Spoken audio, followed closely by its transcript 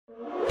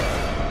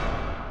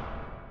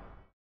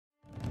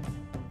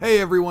Hey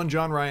everyone,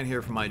 John Ryan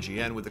here from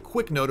IGN with a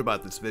quick note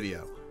about this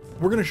video.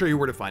 We're going to show you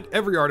where to find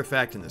every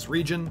artifact in this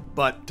region,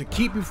 but to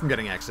keep you from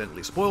getting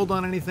accidentally spoiled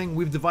on anything,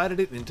 we've divided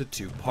it into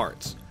two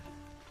parts.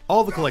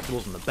 All the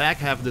collectibles in the back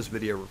half of this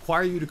video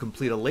require you to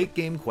complete a late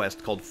game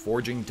quest called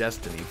Forging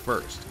Destiny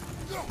first.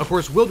 Of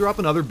course, we'll drop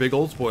another big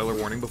old spoiler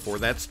warning before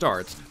that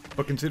starts,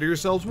 but consider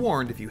yourselves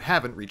warned if you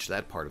haven't reached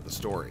that part of the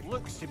story.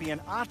 Looks to be an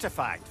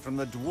artifact from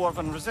the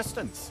Dwarven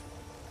Resistance.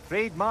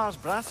 Hreidmar's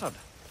Brassard,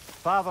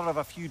 father of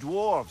a few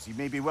dwarves you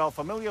may be well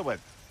familiar with.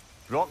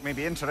 Brock may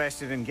be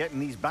interested in getting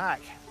these back.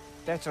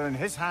 Better in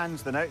his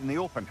hands than out in the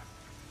open.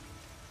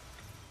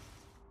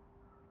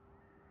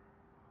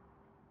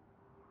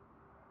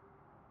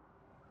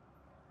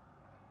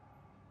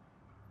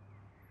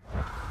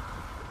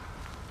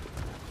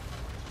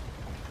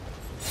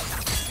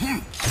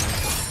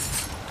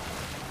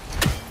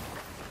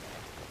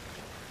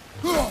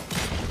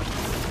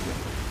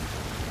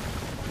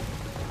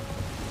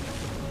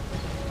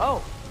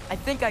 Oh, I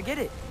think I get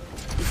it.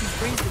 If you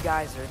freeze the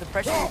geyser, the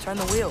pressure will turn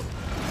the wheel.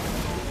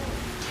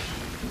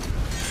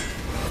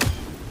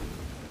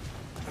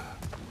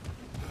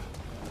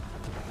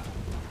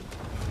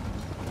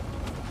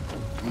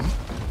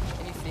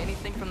 Can you see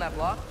anything from that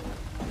block?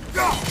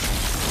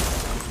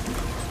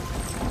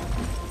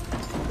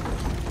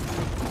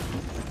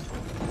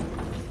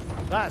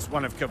 That's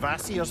one of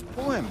KVASIR'S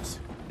poems.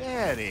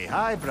 Very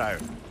highbrow.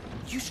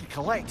 You should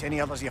collect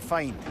any others you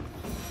find.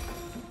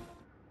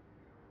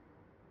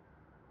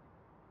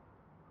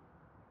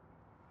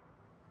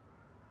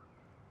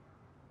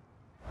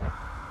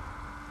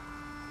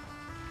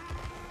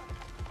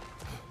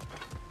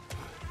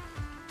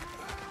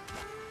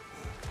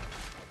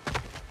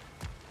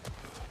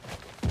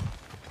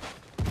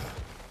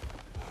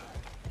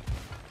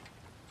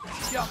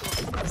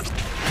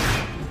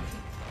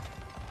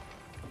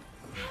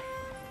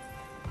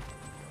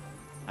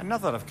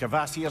 Another of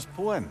KVASIR'S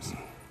poems.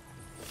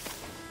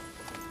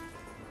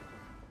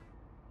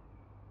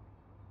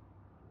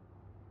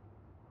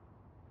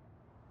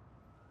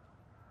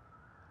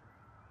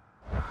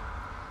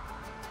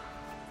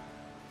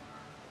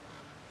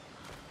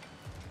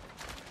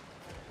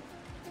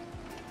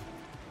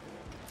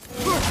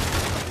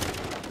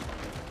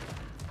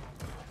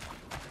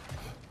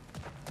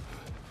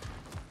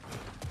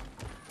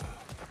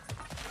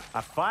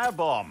 A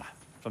firebomb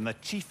from the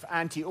chief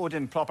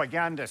anti-Odin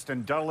propagandist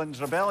in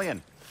Durnin's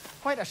rebellion.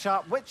 Quite a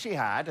sharp wit she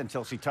had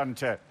until she turned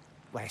to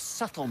less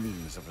subtle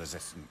means of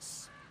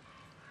resistance.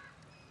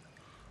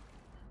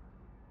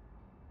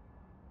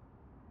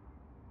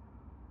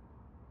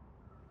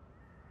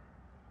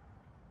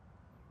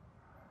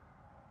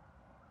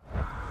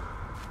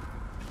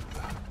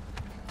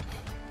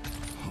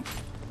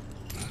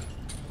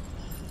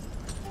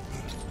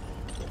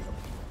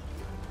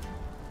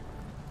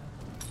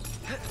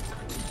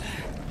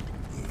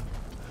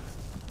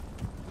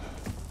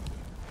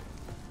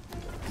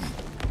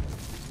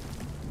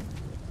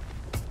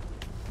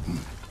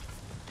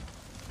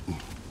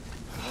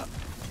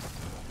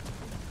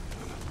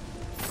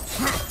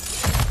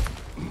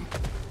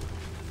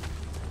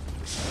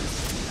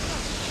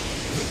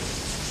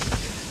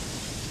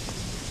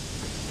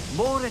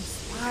 More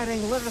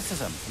inspiring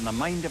lyricism from the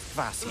mind of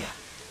KVASIR.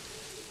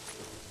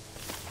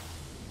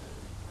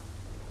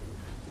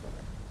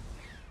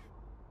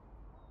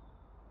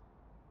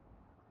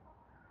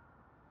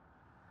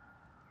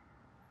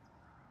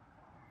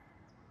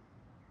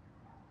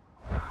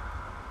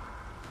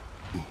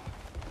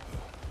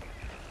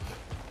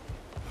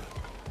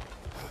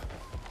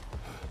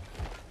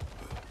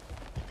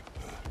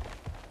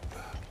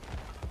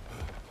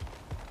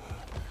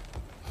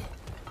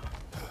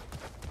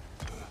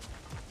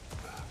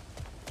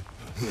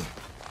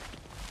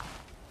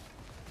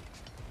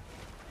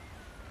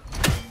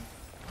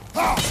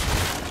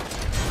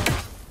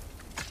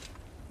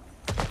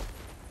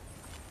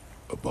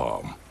 A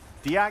bomb.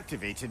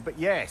 Deactivated, but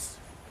yes.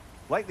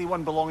 Likely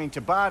one belonging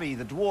to Bari,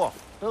 the dwarf,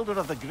 builder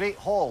of the Great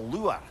Hall,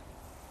 Lure.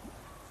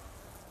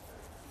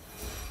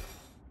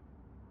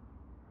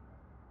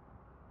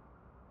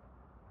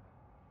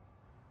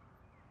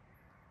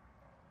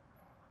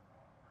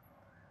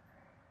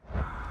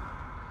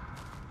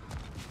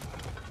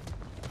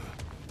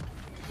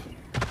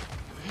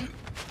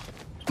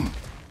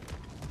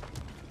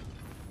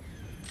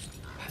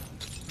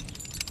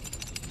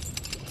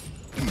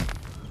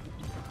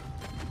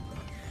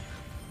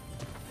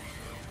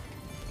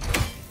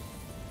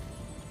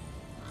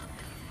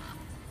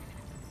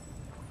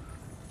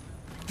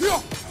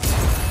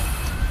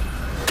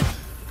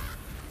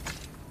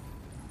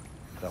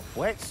 The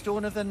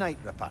Whetstone of the Night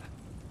Ripper.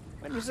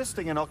 When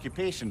resisting an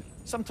occupation,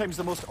 sometimes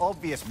the most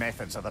obvious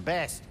methods are the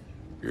best.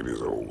 It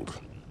is old.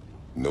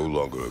 No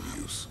longer of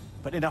use.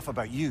 But enough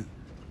about you.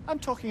 I'm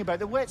talking about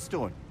the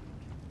Whetstone.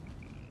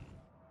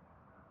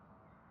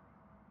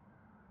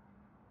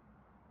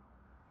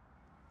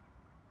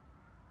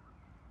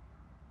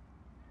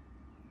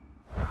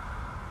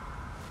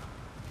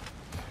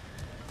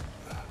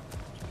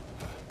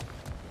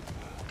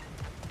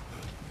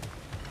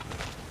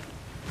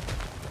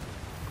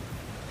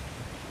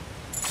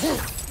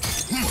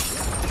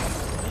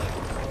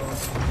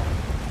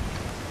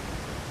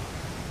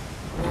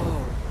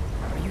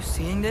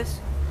 seeing this?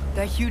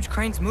 That huge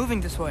crane's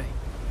moving this way.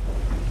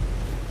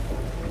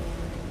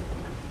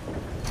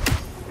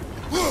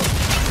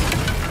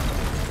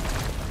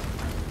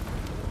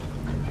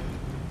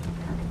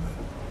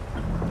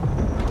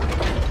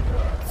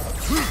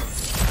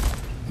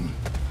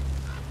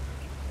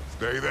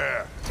 Stay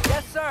there.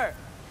 Yes, sir.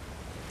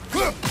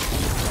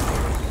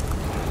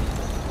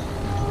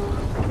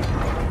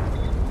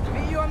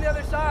 Meet you on the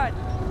other side.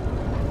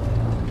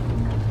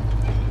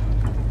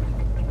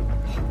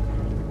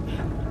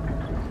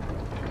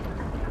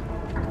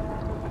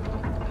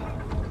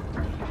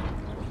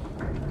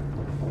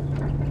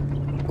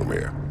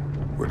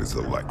 What is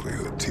the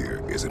likelihood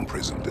Tyr is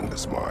imprisoned in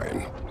this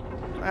mine?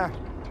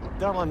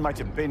 Durnin might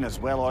have been as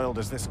well-oiled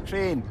as this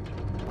crane.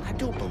 I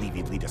don't believe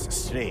he'd lead us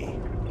astray.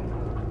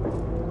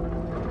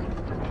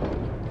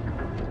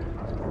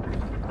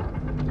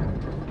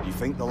 You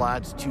think the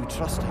lad's too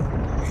trusting?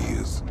 He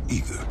is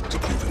eager to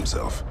prove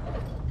himself.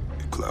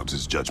 It clouds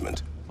his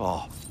judgment.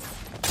 Oh,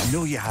 I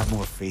know you have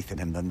more faith in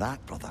him than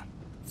that, brother.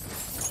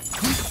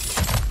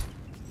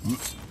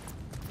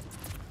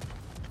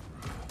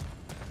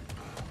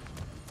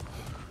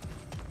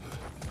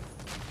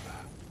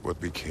 What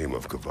became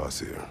of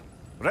KVASIR?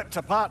 Ripped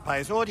apart by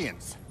his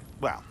audience.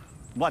 Well,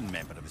 one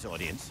member of his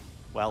audience.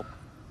 Well,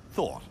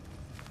 Thor.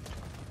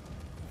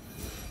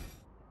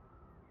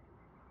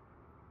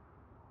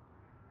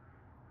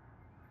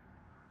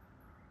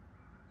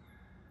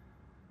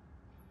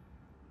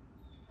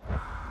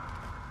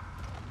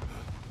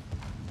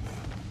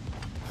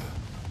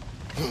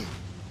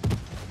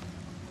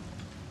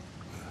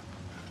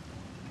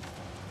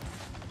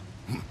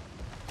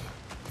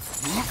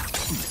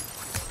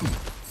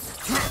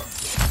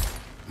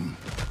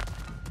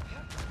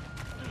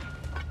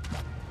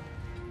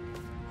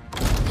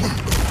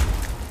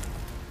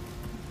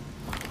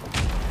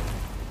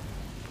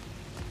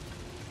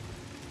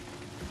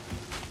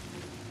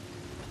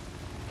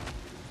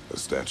 A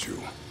statue.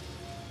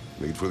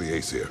 Made for the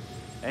Aesir.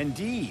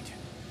 Indeed.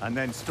 And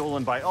then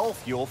stolen by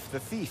Althjof, the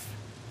thief.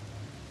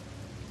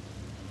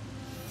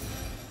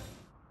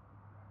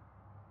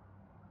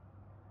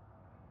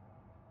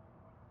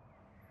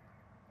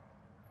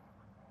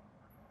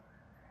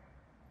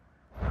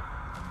 I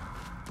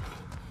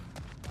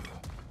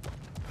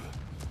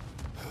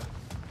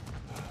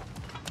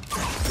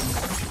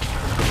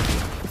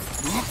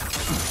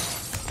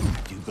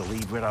do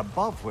believe we're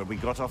above where we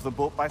got off the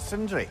boat by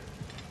Sindri.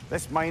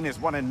 This mine is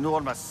one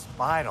enormous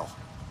spiral.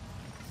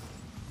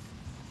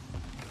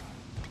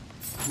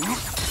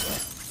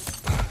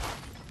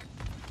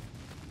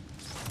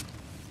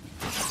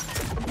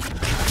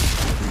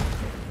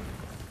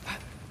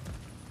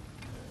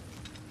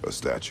 A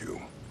statue.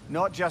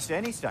 Not just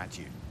any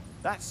statue.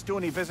 That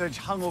stony visage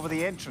hung over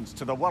the entrance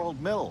to the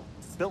World Mill,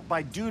 built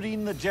by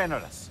Durnin the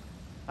Generous.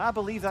 I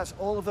believe that's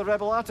all of the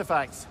rebel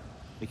artifacts.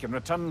 You can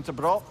return them to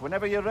Brock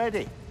whenever you're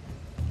ready.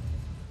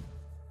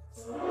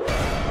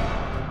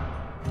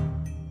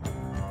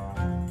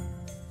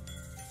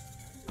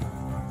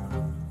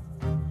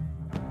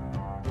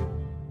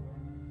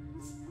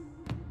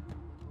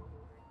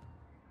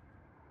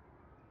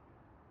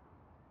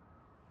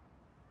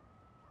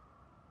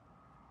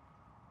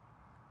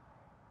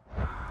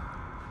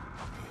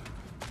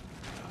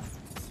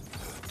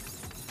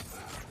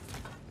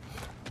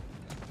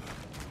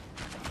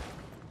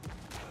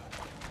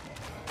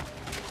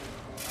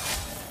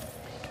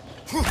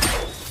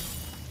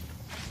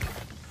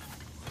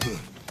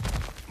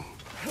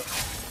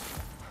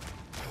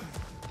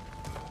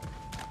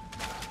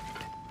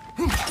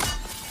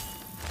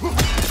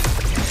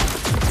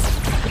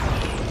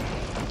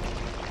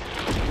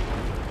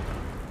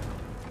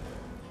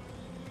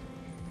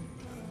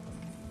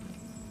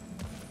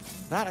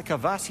 That a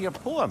KVASIR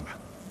poem?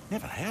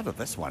 Never heard of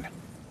this one.